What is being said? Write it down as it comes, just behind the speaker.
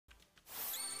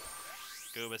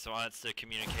Goobus wants to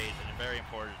communicate a very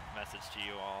important message to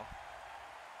you all.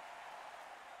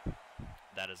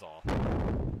 That is all.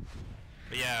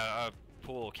 But yeah,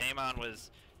 Pool came on,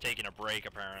 was taking a break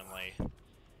apparently,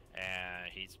 and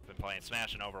he's been playing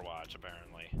Smash and Overwatch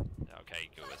apparently. Okay,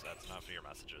 Goobus, that's enough of your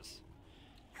messages.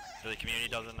 So the community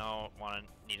doesn't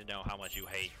need to know how much you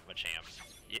hate Machamp.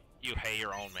 You hate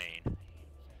your own main.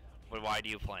 But why do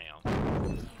you play him?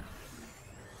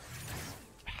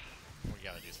 We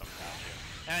gotta do something about you.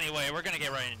 Anyway, we're gonna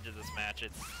get right into this match.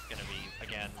 It's gonna be,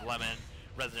 again, Lemon,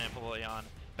 Resident Empoleon,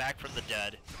 back from the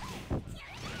dead.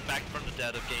 Back from the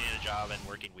dead of getting a job and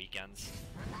working weekends.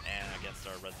 And against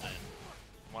our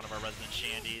one of our resident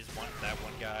Shandies, that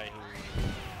one guy who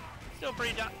still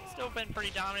been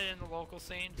pretty dominant in the local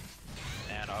scene.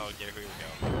 And oh, here we go.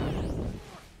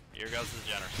 Here goes the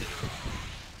Degeneracy.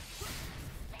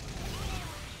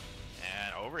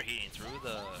 And overheating through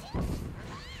the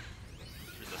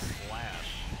slash.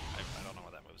 I don't know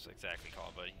what that move's exactly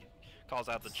called, but he calls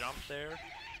out the jump there.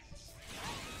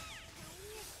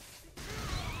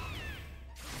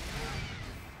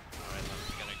 Alright,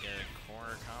 Lemon's gonna get a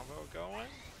corner combo going.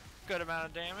 Good amount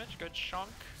of damage, good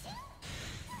chunk.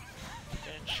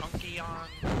 Getting chunky on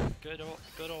good old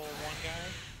one guy.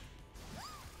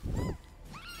 And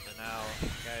now the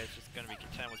guy is just gonna be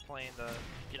content with playing the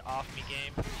get off me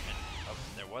game. And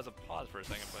there was a pause for a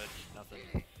second, but nothing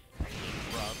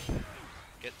interrupt.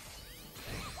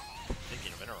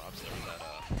 Thinking of interrupts, there was that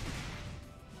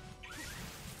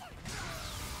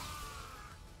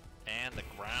and the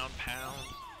ground pound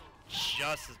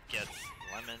just gets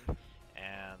Lemon,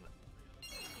 and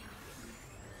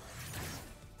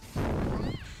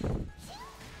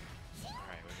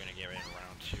alright, we're gonna get right in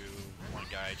round 2. One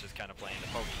guy just kind of playing the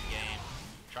poking game,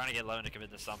 trying to get Lemon to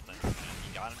commit to something, and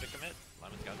he got him to commit.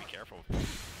 Lemon's gotta be careful.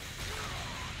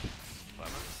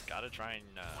 Lemon's gotta try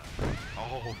and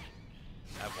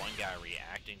that one guy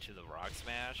reacting to the rock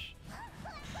smash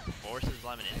forces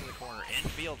Lemon into the corner in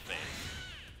field phase.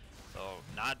 So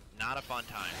not a fun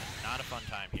time. Not a fun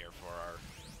time here for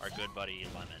our good buddy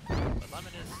Lemon. But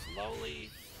Lemon is he's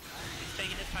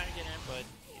taking his time to get in, but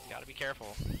he's got to be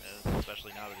careful,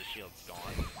 especially now that his shield's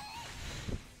gone.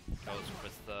 Goes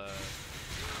with the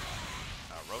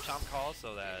Rotom call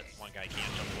so that one guy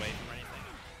can't jump away from anything.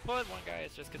 But one guy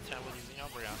is just content with using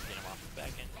Umbreon to get him off his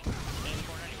back and stay in the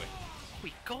corner anyway.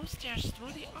 We Ghost Dash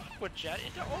through the Aqua Jet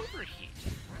into Overheat.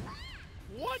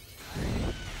 What?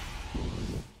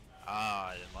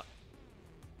 And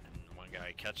one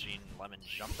guy catching Lemon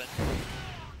jumping.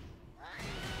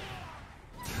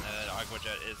 And Aqua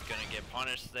Jet is gonna get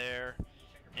punished there.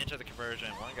 Into the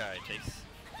conversion. One guy takes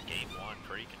game 1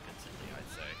 pretty convincingly, I'd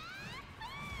say.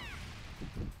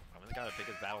 Lemon's got to pick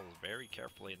his battles very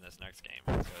carefully in this next game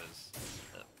because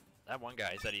that one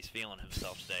guy said he's feeling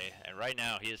himself today, and right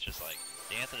now he is just like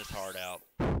dancing his heart out,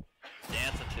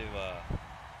 dancing to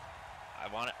I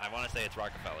want to say it's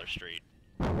Rockefeller Street.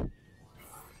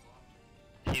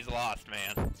 He's lost,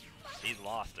 man. He's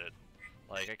lost it.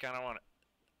 Like, I kind of want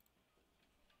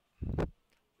to,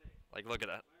 like, look at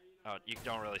that. Oh, you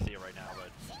don't really see it right now,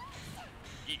 but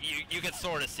you can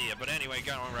sort of see it. But anyway,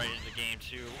 going right into game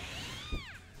 2.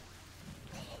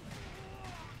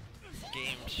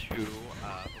 Game 2.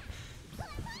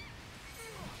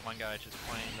 One guy just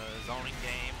playing the zoning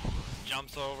game,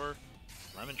 jumps over.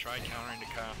 Lemon tried countering to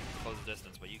close the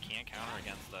distance, but you can't counter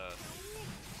against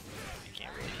you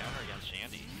can't really counter against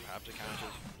Shandy. You have to kind of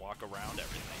just walk around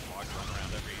everything, run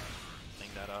around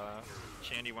everything that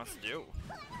Shandy wants to do.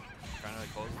 Kind of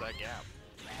close that gap.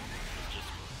 It's just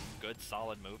good,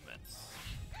 solid movement.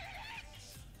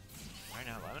 Right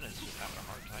now, Lemon is just having a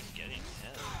hard time getting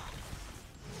in.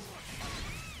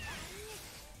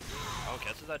 Oh,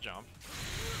 catches that jump.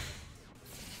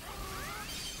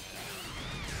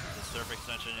 The surf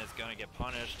extension is going to get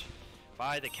punished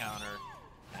by the counter,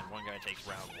 and one guy takes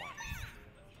round 1.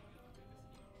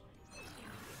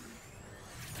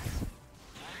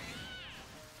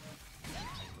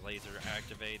 The laser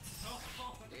activates.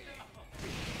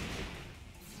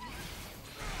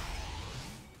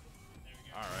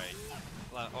 Alright.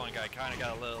 One guy kind of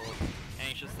got a little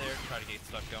anxious there, tried to get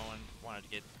stuff going, wanted to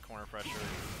get corner pressure.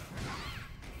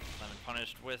 Lemon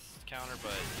punished with counter,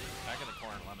 but back in the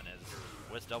corner Lemon is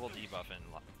with double debuff, and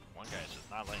one guy is just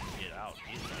not letting him get out.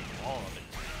 He's like all up in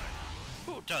his face.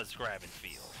 Who does grab and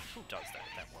field? Who does that?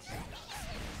 That one guy does.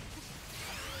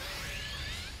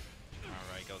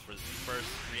 Alright, goes for his first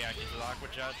reaction to the Aqua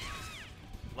Jet.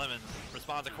 Lemon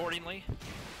responds accordingly.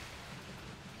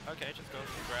 Okay, just goes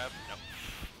for grab. Nope.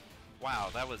 Wow,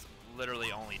 that was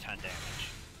literally only 10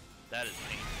 damage. That is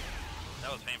painful.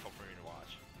 That was painful for me to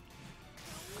watch.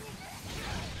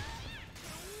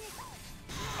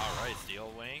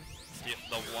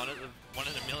 the one in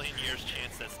a million years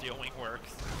chance that Steel Wing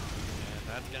works. And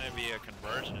that's gonna be a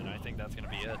conversion, and I think that's gonna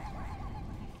be it.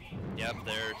 Yep,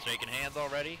 they're shaking hands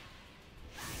already.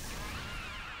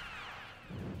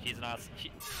 He's not.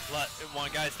 One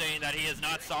guy saying that he is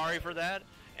not sorry for that,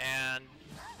 and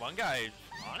one guy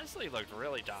honestly looked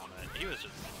really dominant. He was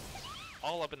just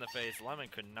all up in the face. Lemon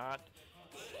could not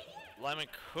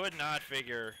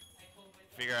figure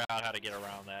out how to get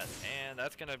around that, and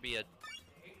that's gonna be a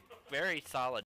very solid